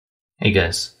Hey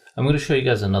guys, I'm going to show you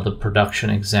guys another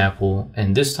production example,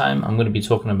 and this time I'm going to be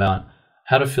talking about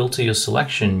how to filter your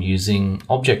selection using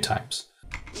object types.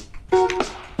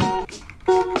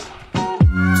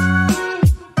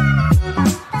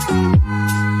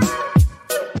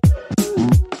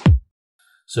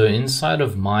 So inside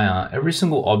of Maya, every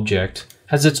single object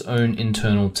has its own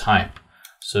internal type.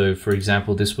 So for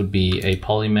example, this would be a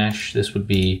polymesh, this would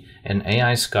be an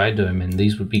AI sky dome, and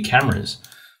these would be cameras.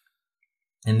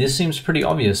 And this seems pretty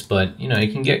obvious, but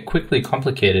it can get quickly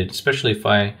complicated, especially if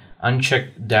I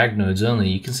uncheck DAG nodes only.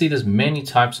 You can see there's many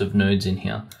types of nodes in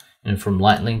here, from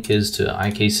light linkers to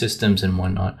IK systems and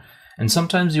whatnot. And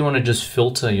sometimes you want to just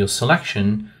filter your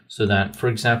selection so that, for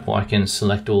example, I can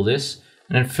select all this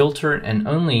and then filter it and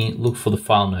only look for the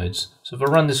file nodes. So if I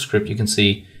run this script, you can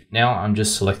see now I'm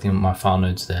just selecting my file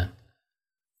nodes there.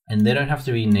 And they don't have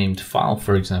to be named file,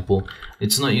 for example.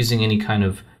 It's not using any kind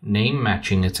of name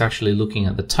matching. It's actually looking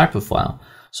at the type of file.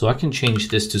 So I can change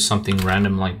this to something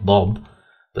random like Bob,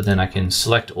 but then I can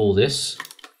select all this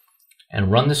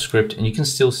and run the script, and you can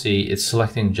still see it's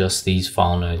selecting just these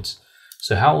file nodes.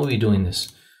 So how are we doing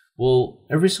this? Well,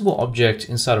 every single object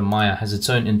inside of Maya has its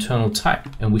own internal type,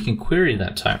 and we can query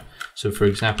that type. So for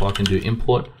example, I can do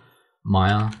import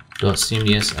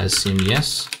maya.cmds as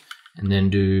cmds, and then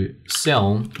do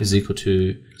cell is equal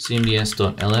to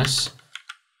cmds.ls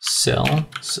cell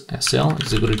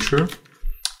is equal to true.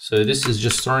 So this is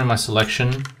just storing my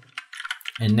selection.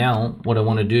 And now what I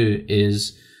want to do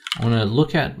is I want to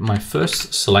look at my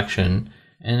first selection,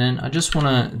 and then I just want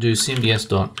to do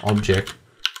cmds.object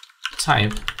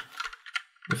type.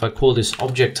 If I call this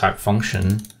object type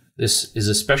function, this is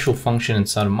a special function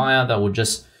inside of Maya that will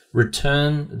just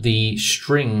return the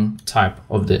string type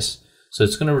of this. So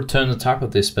it's going to return the type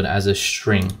of this, but as a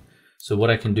string. So what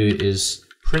I can do is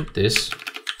print this.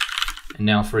 And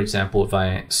now, for example, if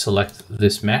I select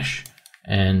this mesh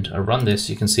and I run this,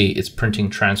 you can see it's printing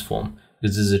transform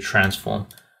because this is a transform.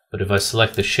 But if I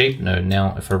select the shape node,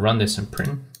 now if I run this and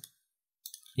print,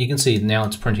 you can see now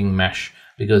it's printing mesh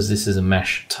because this is a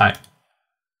mesh type.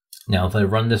 Now, if I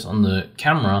run this on the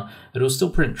camera, it will still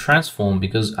print transform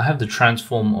because I have the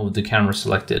transform of the camera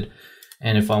selected.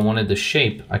 And if I wanted the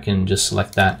shape, I can just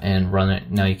select that and run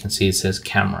it. Now you can see it says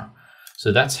camera.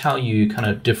 So that's how you kind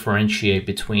of differentiate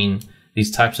between these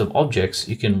types of objects.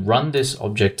 You can run this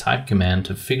object type command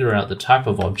to figure out the type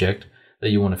of object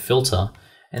that you want to filter.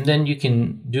 And then you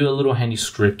can do a little handy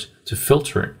script to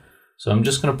filter it. So I'm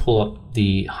just going to pull up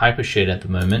the hypershade at the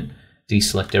moment,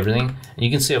 deselect everything. And you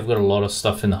can see I've got a lot of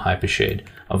stuff in the hypershade.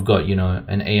 I've got,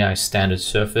 an AI standard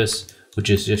surface,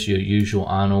 which is just your usual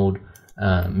Arnold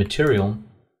material,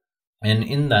 and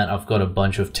in that I've got a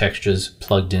bunch of textures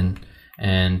plugged in,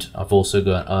 and I've also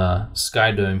got a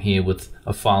sky dome here with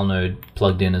a file node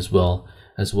plugged in as well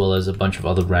as a bunch of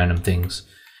other random things.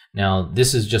 Now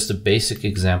this is just a basic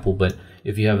example, but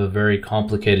if you have a very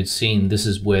complicated scene, this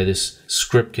is where this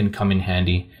script can come in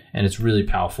handy, and it's really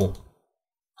powerful.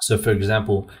 So for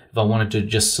example, if I wanted to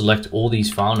just select all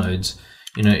these file nodes,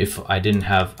 if I didn't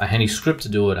have a handy script to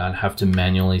do it, I'd have to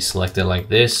manually select it like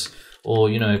this,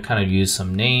 or kind of use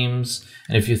some names.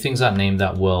 And if your things aren't named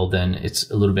that well, then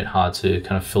it's a little bit hard to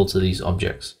kind of filter these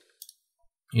objects.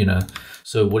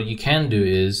 So what you can do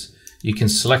is you can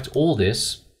select all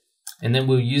this, and then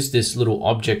we'll use this little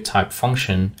object type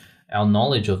function, our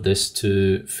knowledge of this,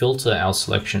 to filter our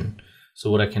selection.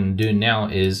 So what I can do now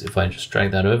is, if I just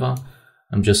drag that over,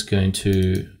 I'm just going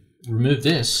to remove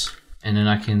this, and then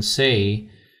I can say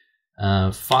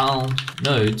file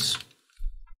nodes.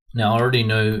 Now I already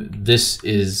know this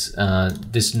is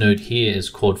this node here is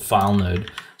called file node.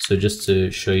 So just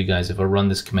to show you guys, if I run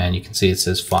this command, you can see it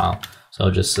says file. So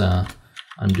I'll just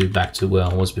undo back to where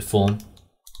I was before,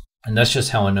 and that's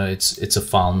just how I know it's a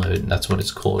file node, and that's what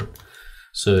it's called.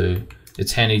 So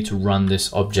it's handy to run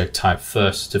this object type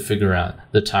first to figure out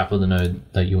the type of the node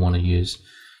that you want to use.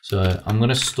 So I'm going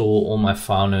to store all my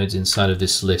file nodes inside of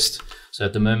this list. So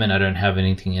at the moment I don't have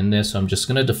anything in there, so I'm just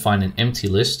going to define an empty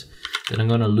list. Then I'm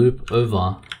going to loop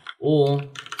over all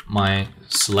my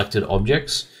selected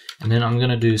objects, and then I'm going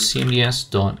to do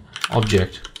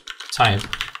cmds.object type.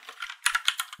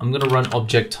 I'm going to run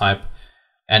object type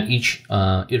at each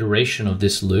iteration of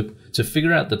this loop to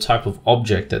figure out the type of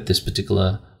object that this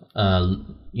particular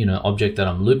object that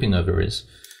I'm looping over is.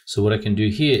 So what I can do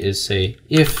here is say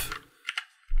if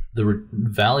the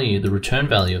return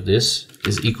value of this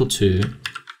is equal to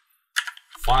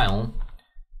file,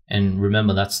 and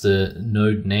remember that's the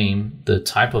node name, the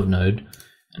type of node,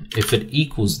 and if it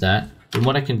equals that, then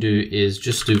what I can do is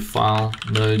just do file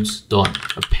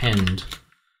nodes.append,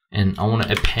 and I want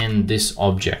to append this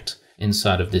object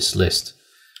inside of this list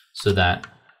so that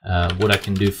what I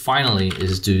can do finally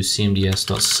is do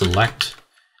cmds.select,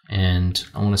 and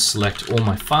I want to select all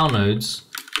my file nodes,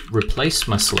 replace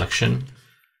my selection,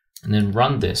 and then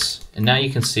run this. And now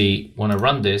you can see when I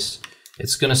run this,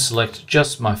 it's going to select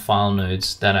just my file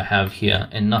nodes that I have here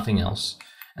and nothing else.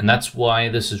 And that's why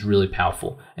this is really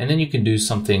powerful. And then you can do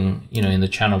something, in the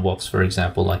channel box, for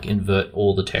example, like invert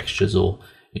all the textures, or,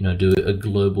 do a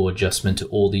global adjustment to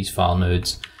all these file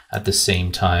nodes at the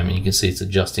same time. And you can see it's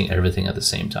adjusting everything at the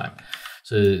same time.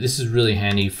 So this is really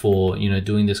handy for,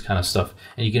 doing this kind of stuff.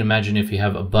 And you can imagine if you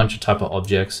have a bunch of type of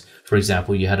objects, for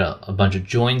example, you had a bunch of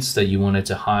joints that you wanted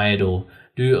to hide or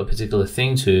do a particular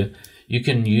thing to, you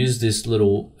can use this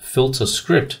little filter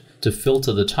script to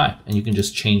filter the type, and you can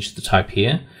just change the type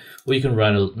here, or you can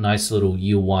write a nice little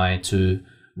UI to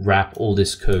wrap all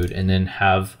this code and then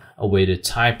have a way to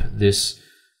type this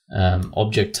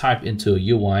object type into a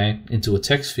UI, into a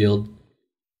text field,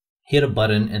 hit a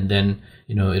button, and then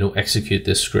it'll execute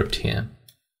this script here.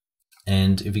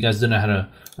 And if you guys don't know how to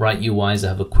write UIs, I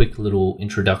have a quick little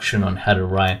introduction on how to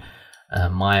write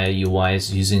Maya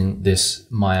UIs using this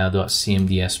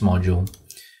maya.cmds module,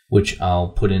 which I'll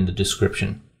put in the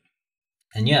description.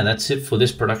 And yeah, that's it for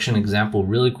this production example.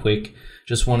 Really quick,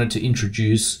 just wanted to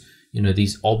introduce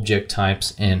these object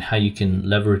types and how you can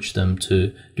leverage them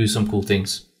to do some cool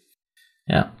things.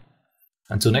 Yeah,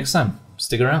 until next time,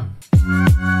 stick around.